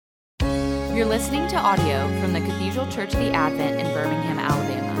You're listening to audio from the Cathedral Church of the Advent in Birmingham,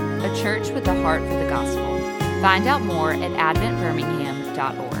 Alabama, a church with a heart for the gospel. Find out more at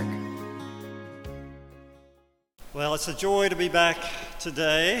adventbirmingham.org. Well, it's a joy to be back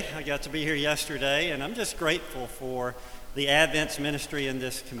today. I got to be here yesterday, and I'm just grateful for the Advent's ministry in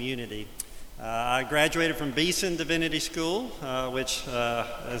this community. I graduated from Beeson Divinity School, which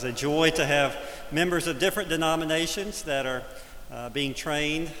is a joy to have members of different denominations that are being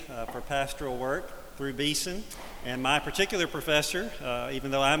trained for pastoral work through Beeson. And my particular professor, even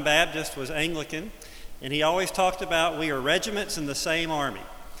though I'm Baptist, was Anglican, and he always talked about we are regiments in the same army.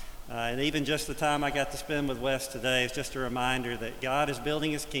 And even just the time I got to spend with Wes today is just a reminder that God is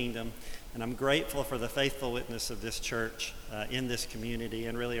building his kingdom, and I'm grateful for the faithful witness of this church in this community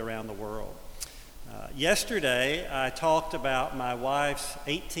and really around the world. Yesterday, I talked about my wife's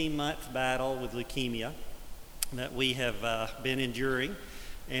 18-month battle with leukemia that we have been enduring,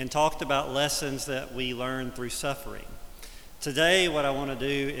 and talked about lessons that we learn through suffering. Today, what I want to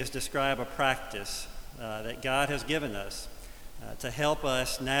do is describe a practice that God has given us to help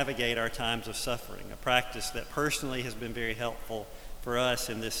us navigate our times of suffering, a practice that personally has been very helpful for us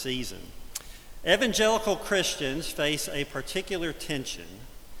in this season. Evangelical Christians face a particular tension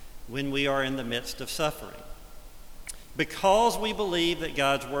when we are in the midst of suffering. Because we believe that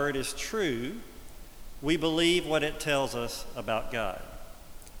God's word is true, we believe what it tells us about God.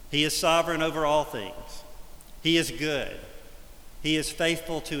 He is sovereign over all things. He is good. He is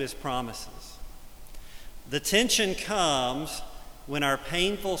faithful to his promises. The tension comes when our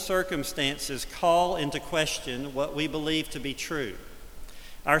painful circumstances call into question what we believe to be true.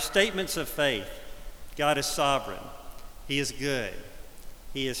 Our statements of faith, God is sovereign, he is good,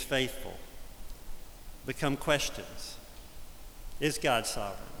 he is faithful, become questions. Is God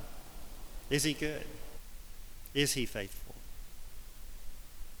sovereign? Is he good? Is he faithful?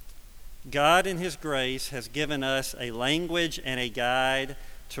 God in his grace has given us a language and a guide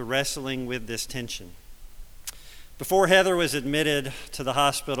to wrestling with this tension. Before Heather was admitted to the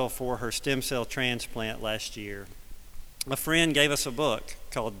hospital for her stem cell transplant last year, a friend gave us a book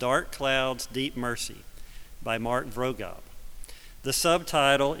called Dark Clouds, Deep Mercy by Mark Vroegop. The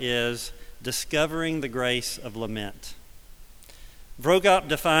subtitle is Discovering the Grace of Lament. Vroegop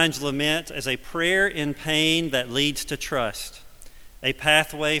defines lament as a prayer in pain that leads to trust, a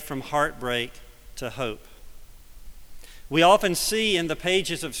pathway from heartbreak to hope. We often see in the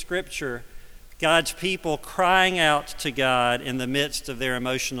pages of Scripture God's people crying out to God in the midst of their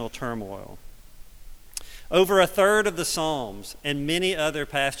emotional turmoil. Over a third of the Psalms and many other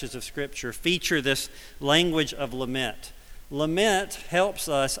passages of Scripture feature this language of lament. Lament helps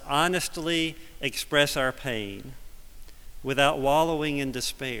us honestly express our pain without wallowing in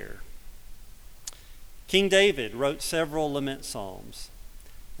despair. King David wrote several lament psalms,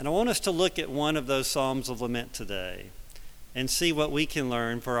 and I want us to look at one of those psalms of lament today and see what we can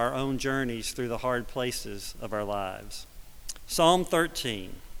learn for our own journeys through the hard places of our lives. Psalm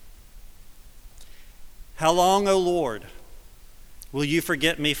 13. How long, O Lord, will you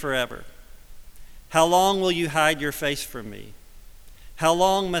forget me forever? How long will you hide your face from me? How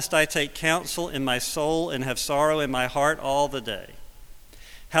long must I take counsel in my soul and have sorrow in my heart all the day?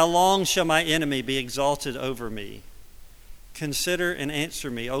 How long shall my enemy be exalted over me? Consider and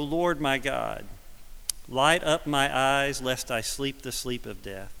answer me, O Lord my God. Light up my eyes, lest I sleep the sleep of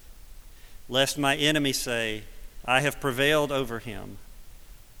death. Lest my enemy say, I have prevailed over him.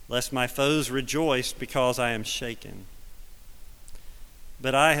 Lest my foes rejoice because I am shaken.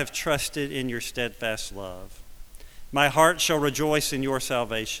 But I have trusted in your steadfast love. My heart shall rejoice in your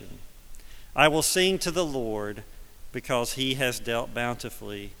salvation. I will sing to the Lord because he has dealt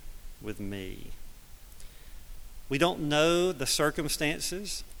bountifully with me. We don't know the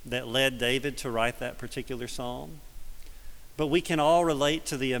circumstances that led David to write that particular psalm, but we can all relate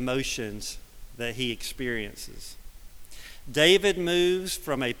to the emotions that he experiences. David moves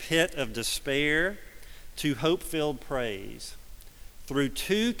from a pit of despair to hope-filled praise through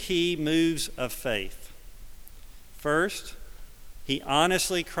two key moves of faith. First, he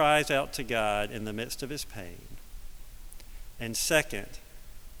honestly cries out to God in the midst of his pain. And second,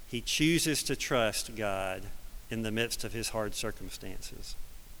 he chooses to trust God in the midst of his hard circumstances.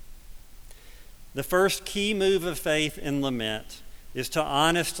 The first key move of faith in lament is to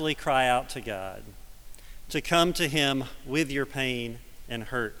honestly cry out to God, to come to him with your pain and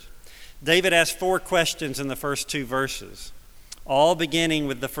hurt. David asked 4 questions in the first 2 verses, all beginning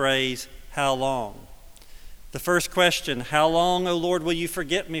with the phrase, how long? The first question, how long, O Lord, will you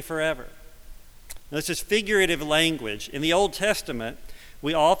forget me forever? Now, this is figurative language. In the Old Testament,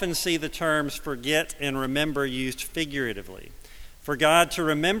 we often see the terms forget and remember used figuratively. For God to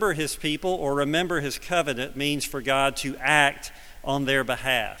remember his people or remember his covenant means for God to act on their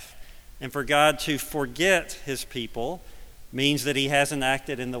behalf. And for God to forget his people means that he hasn't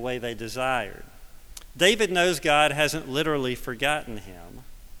acted in the way they desired. David knows God hasn't literally forgotten him,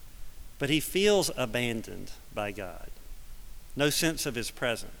 but he feels abandoned by God. No sense of his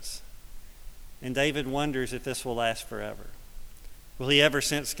presence. And David wonders if this will last forever. Will he ever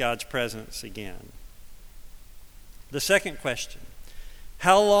sense God's presence again? The second question,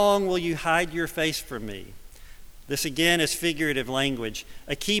 how long will you hide your face from me? This again is figurative language.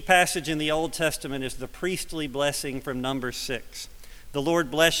 A key passage in the Old Testament is the priestly blessing from Numbers 6. The Lord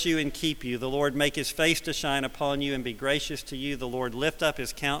bless you and keep you. The Lord make his face to shine upon you and be gracious to you. The Lord lift up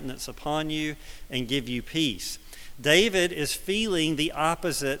his countenance upon you and give you peace. David is feeling the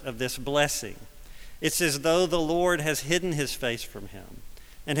opposite of this blessing. It's as though the Lord has hidden his face from him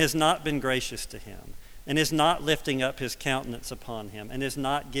and has not been gracious to him and is not lifting up his countenance upon him and is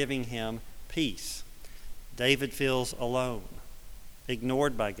not giving him peace. David feels alone,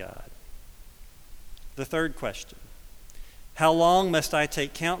 ignored by God. The third question, how long must I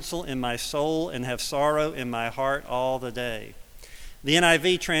take counsel in my soul and have sorrow in my heart all the day? The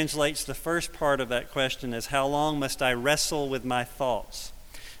NIV translates the first part of that question as, how long must I wrestle with my thoughts?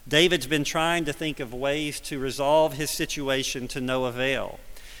 David's been trying to think of ways to resolve his situation to no avail,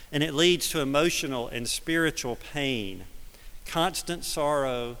 and it leads to emotional and spiritual pain, constant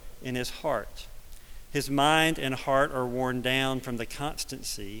sorrow in his heart. His mind and heart are worn down from the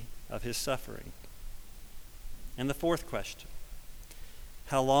constancy of his suffering. And the fourth question,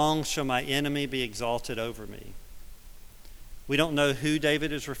 how long shall my enemy be exalted over me? We don't know who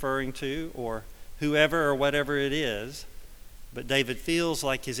David is referring to or whoever or whatever it is, but David feels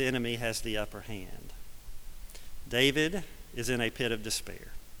like his enemy has the upper hand. David is in a pit of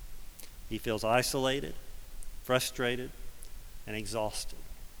despair. He feels isolated, frustrated, and exhausted.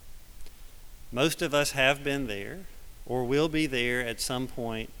 Most of us have been there or will be there at some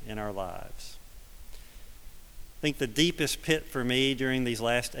point in our lives. I think the deepest pit for me during these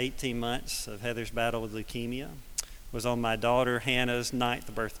last 18 months of Heather's battle with leukemia was on my daughter Hannah's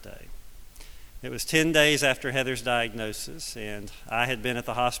 9th birthday. It was 10 days after Heather's diagnosis, and I had been at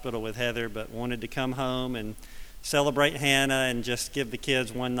the hospital with Heather but wanted to come home and celebrate Hannah and just give the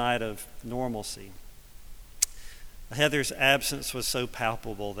kids one night of normalcy. Heather's absence was so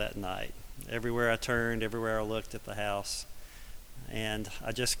palpable that night. Everywhere I turned, everywhere I looked at the house, and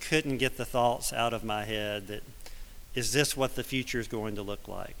I just couldn't get the thoughts out of my head that, is this what the future is going to look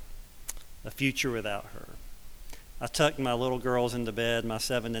like? A future without her. I tucked my little girls into bed, my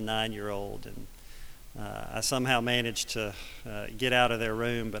 7 and 9-year-old, and I somehow managed to get out of their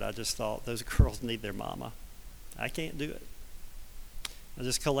room, but I just thought, those girls need their mama. I can't do it. I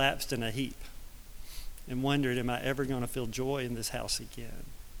just collapsed in a heap and wondered, am I ever going to feel joy in this house again?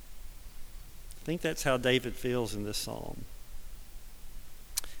 I think that's how David feels in this psalm.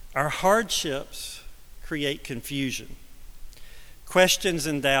 Our hardships create confusion. Questions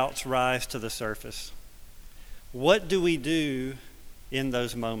and doubts rise to the surface. What do we do in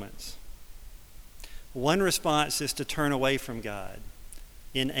those moments? One response is to turn away from God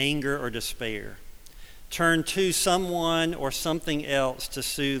in anger or despair. Turn to someone or something else to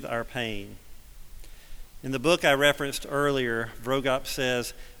soothe our pain. In the book I referenced earlier, Vroegop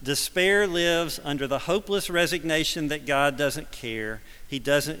says, despair lives under the hopeless resignation that God doesn't care, he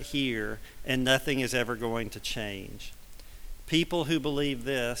doesn't hear, and nothing is ever going to change. People who believe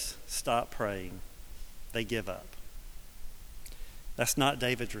this stop praying. They give up. That's not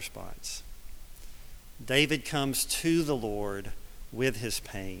David's response. David comes to the Lord with his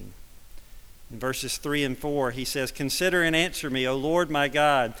pain. In verses 3 and 4, he says, consider and answer me, O Lord my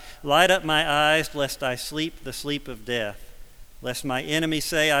God. Light up my eyes, lest I sleep the sleep of death. Lest my enemy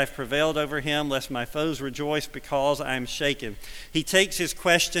say, I've prevailed over him. Lest my foes rejoice because I am shaken. He takes his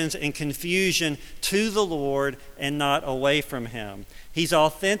questions and confusion to the Lord and not away from him. He's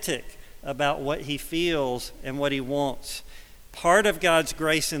authentic about what he feels and what he wants. Part of God's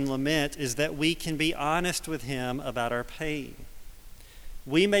grace and lament is that we can be honest with him about our pain.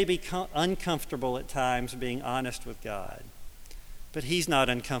 We may be uncomfortable at times being honest with God, but he's not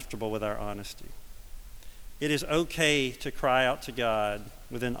uncomfortable with our honesty. It is okay to cry out to God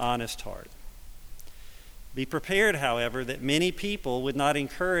with an honest heart. Be prepared, however, that many people would not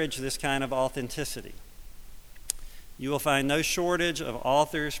encourage this kind of authenticity. You will find no shortage of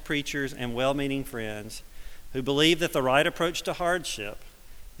authors, preachers, and well-meaning friends who believe that the right approach to hardship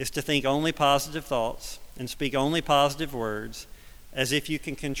is to think only positive thoughts and speak only positive words, as if you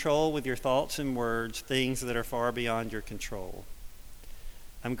can control with your thoughts and words things that are far beyond your control.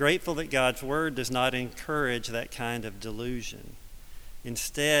 I'm grateful that God's word does not encourage that kind of delusion.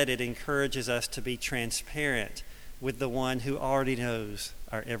 Instead, it encourages us to be transparent with the one who already knows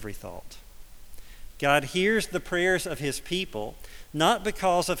our every thought. God hears the prayers of his people, not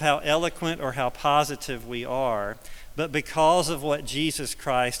because of how eloquent or how positive we are, but because of what Jesus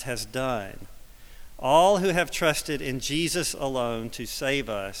Christ has done. All who have trusted in Jesus alone to save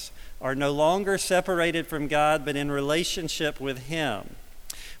us are no longer separated from God, but in relationship with him.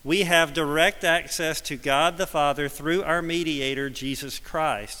 We have direct access to God the Father through our mediator, Jesus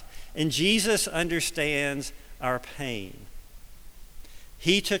Christ. And Jesus understands our pain.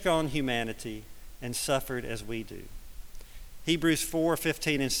 He took on humanity and suffered as we do. Hebrews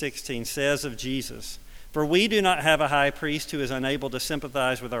 4:15 and 16 says of Jesus, "For we do not have a high priest who is unable to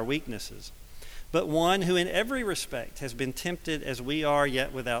sympathize with our weaknesses, but one who in every respect has been tempted as we are,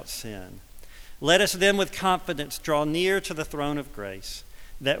 yet without sin. Let us then with confidence draw near to the throne of grace,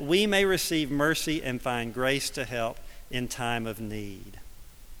 that we may receive mercy and find grace to help in time of need."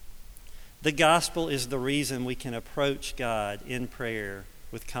 The gospel is the reason we can approach God in prayer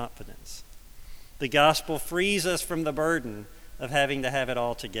with confidence. The gospel frees us from the burden of having to have it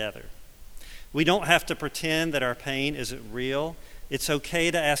all together. We don't have to pretend that our pain isn't real. It's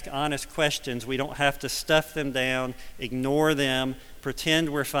okay to ask honest questions. We don't have to stuff them down, ignore them, pretend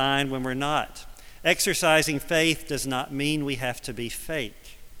we're fine when we're not. Exercising faith does not mean we have to be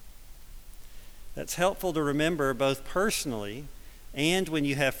fake. That's helpful to remember both personally and when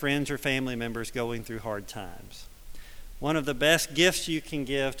you have friends or family members going through hard times. One of the best gifts you can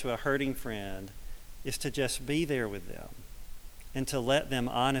give to a hurting friend is to just be there with them and to let them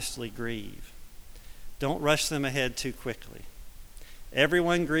honestly grieve. Don't rush them ahead too quickly.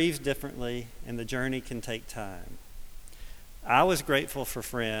 Everyone grieves differently, and the journey can take time. I was grateful for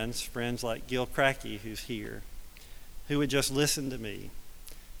friends like Gil Cracky, who's here, who would just listen to me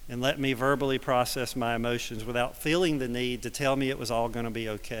and let me verbally process my emotions without feeling the need to tell me it was all going to be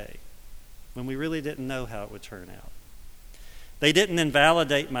okay, when we really didn't know how it would turn out. They didn't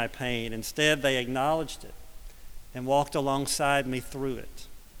invalidate my pain. Instead, they acknowledged it and walked alongside me through it.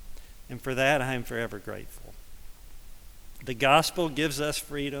 And for that, I am forever grateful. The gospel gives us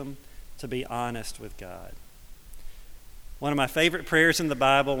freedom to be honest with God. One of my favorite prayers in the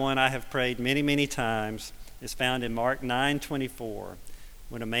Bible, one I have prayed many, many times, is found in Mark 9:24,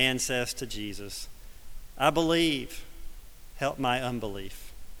 when a man says to Jesus, "I believe, help my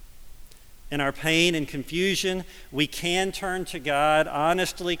unbelief." In our pain and confusion, we can turn to God,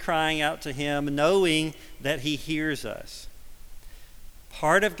 honestly crying out to him, knowing that he hears us.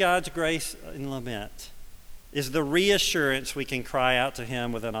 Part of God's grace in lament is the reassurance we can cry out to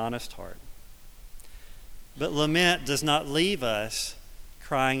him with an honest heart. But lament does not leave us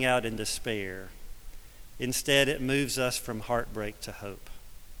crying out in despair. Instead, it moves us from heartbreak to hope.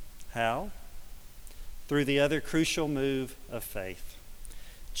 How? Through the other crucial move of faith,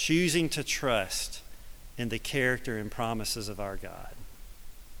 choosing to trust in the character and promises of our God.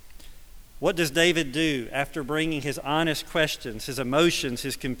 What does David do after bringing his honest questions, his emotions,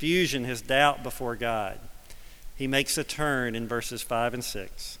 his confusion, his doubt before God? He makes a turn in verses 5 and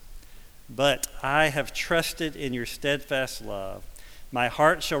 6. "But I have trusted in your steadfast love. My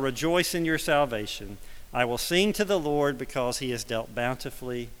heart shall rejoice in your salvation. I will sing to the Lord because he has dealt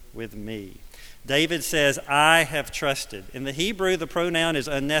bountifully with me." David says, "I have trusted." In the Hebrew, the pronoun is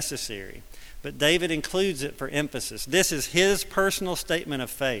unnecessary, but David includes it for emphasis. This is his personal statement of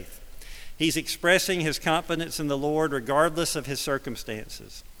faith. He's expressing his confidence in the Lord regardless of his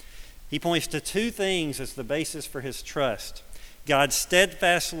circumstances. He points to two things as the basis for his trust: God's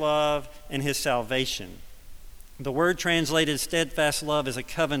steadfast love and his salvation. The word translated steadfast love is a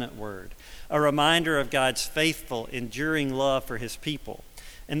covenant word, a reminder of God's faithful, enduring love for his people.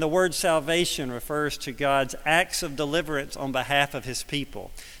 And the word salvation refers to God's acts of deliverance on behalf of his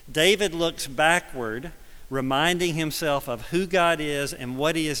people. David looks backward, reminding himself of who God is and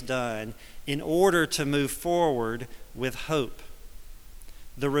what he has done in order to move forward with hope.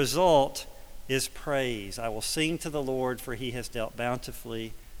 The result is praise. "I will sing to the Lord, for he has dealt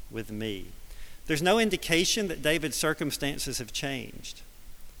bountifully with me." There's no indication that David's circumstances have changed,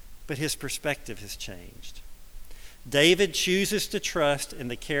 but his perspective has changed. David chooses to trust in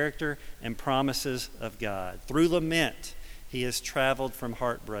the character and promises of God. Through lament, he has traveled from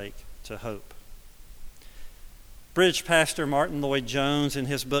heartbreak to hope. British pastor Martin Lloyd-Jones, in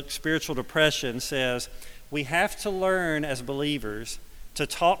his book Spiritual Depression, says, "We have to learn as believers to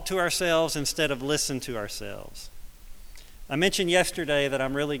talk to ourselves instead of listen to ourselves." I mentioned yesterday that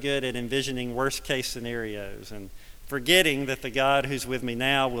I'm really good at envisioning worst-case scenarios and forgetting that the God who's with me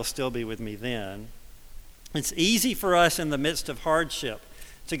now will still be with me then. It's easy for us in the midst of hardship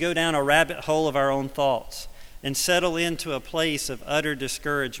to go down a rabbit hole of our own thoughts, and settle into a place of utter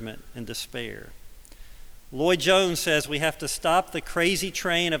discouragement and despair. Lloyd Jones says we have to stop the crazy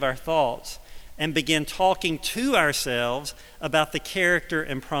train of our thoughts and begin talking to ourselves about the character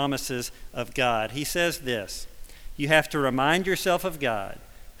and promises of God. He says this: you have to remind yourself of God,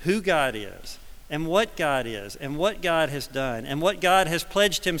 who God is, and what God is, and what God has done, and what God has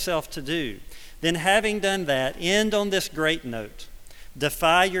pledged himself to do. Then, having done that, end on this great note.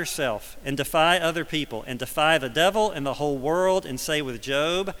 Defy yourself and defy other people and defy the devil and the whole world, and say with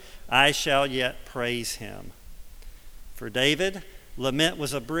Job, I shall yet praise him. For David, lament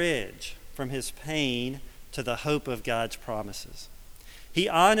was a bridge from his pain to the hope of God's promises. He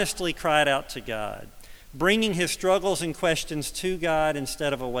honestly cried out to God, bringing his struggles and questions to God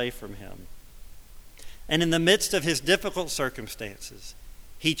instead of away from him. And in the midst of his difficult circumstances,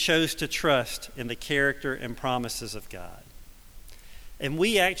 he chose to trust in the character and promises of God. And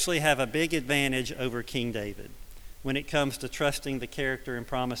we actually have a big advantage over King David when it comes to trusting the character and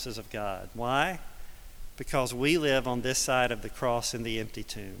promises of God. Why? Because we live on this side of the cross in the empty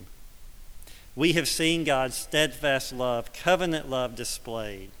tomb. We have seen God's steadfast love, covenant love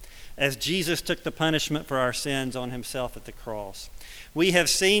displayed as Jesus took the punishment for our sins on himself at the cross. We have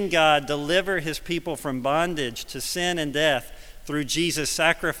seen God deliver his people from bondage to sin and death through Jesus'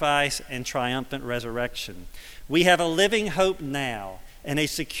 sacrifice and triumphant resurrection. We have a living hope now and a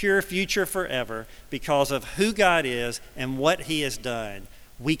secure future forever because of who God is and what he has done.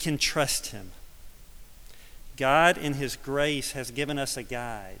 We can trust him. God, in his grace, has given us a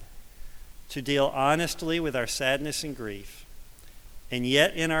guide to deal honestly with our sadness and grief, and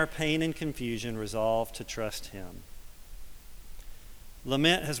yet in our pain and confusion resolve to trust him.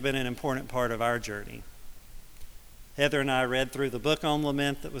 Lament has been an important part of our journey. Heather and I read through the book on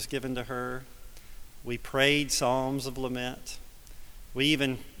lament that was given to her. We prayed psalms of lament. We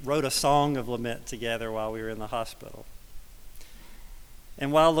even wrote a song of lament together while we were in the hospital.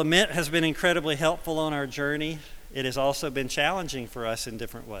 And while lament has been incredibly helpful on our journey, it has also been challenging for us in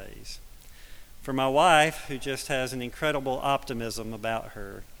different ways. For my wife, who just has an incredible optimism about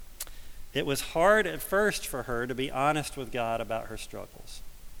her, it was hard at first for her to be honest with God about her struggles.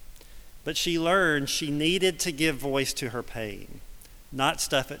 But she learned she needed to give voice to her pain, not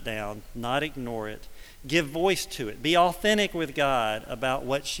stuff it down, not ignore it. Give voice to it. Be authentic with God about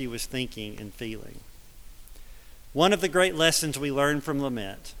what she was thinking and feeling. One of the great lessons we learn from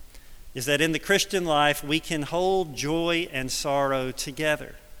lament is that in the Christian life we can hold joy and sorrow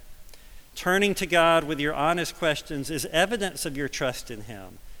together. Turning to God with your honest questions is evidence of your trust in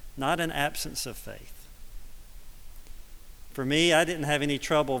him, not an absence of faith. For me, I didn't have any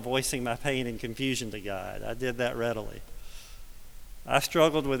trouble voicing my pain and confusion to God. I did that readily. I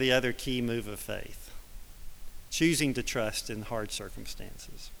struggled with the other key move of faith, choosing to trust in hard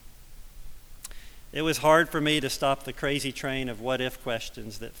circumstances. It was hard for me to stop the crazy train of what-if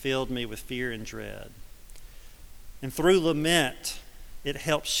questions that filled me with fear and dread. And through lament, it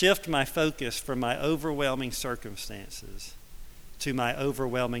helped shift my focus from my overwhelming circumstances to my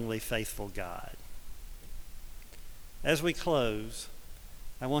overwhelmingly faithful God. As we close,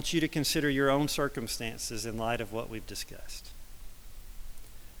 I want you to consider your own circumstances in light of what we've discussed.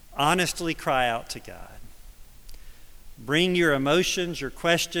 Honestly cry out to God. Bring your emotions, your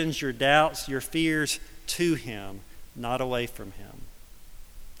questions, your doubts, your fears to him, not away from him.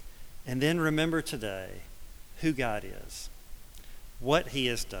 And then remember today who God is, what he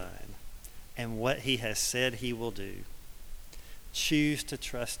has done, and what he has said he will do. Choose to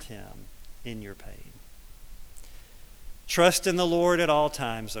trust him in your pain. Trust in the Lord at all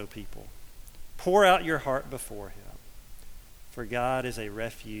times, O people. Pour out your heart before him, for God is a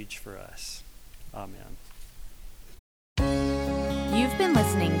refuge for us. Amen. You've been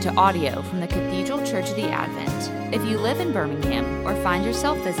listening to audio from the Cathedral Church of the Advent. If you live in Birmingham or find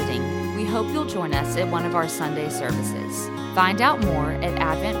yourself visiting, we hope you'll join us at one of our Sunday services. Find out more at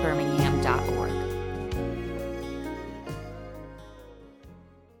adventbirmingham.org.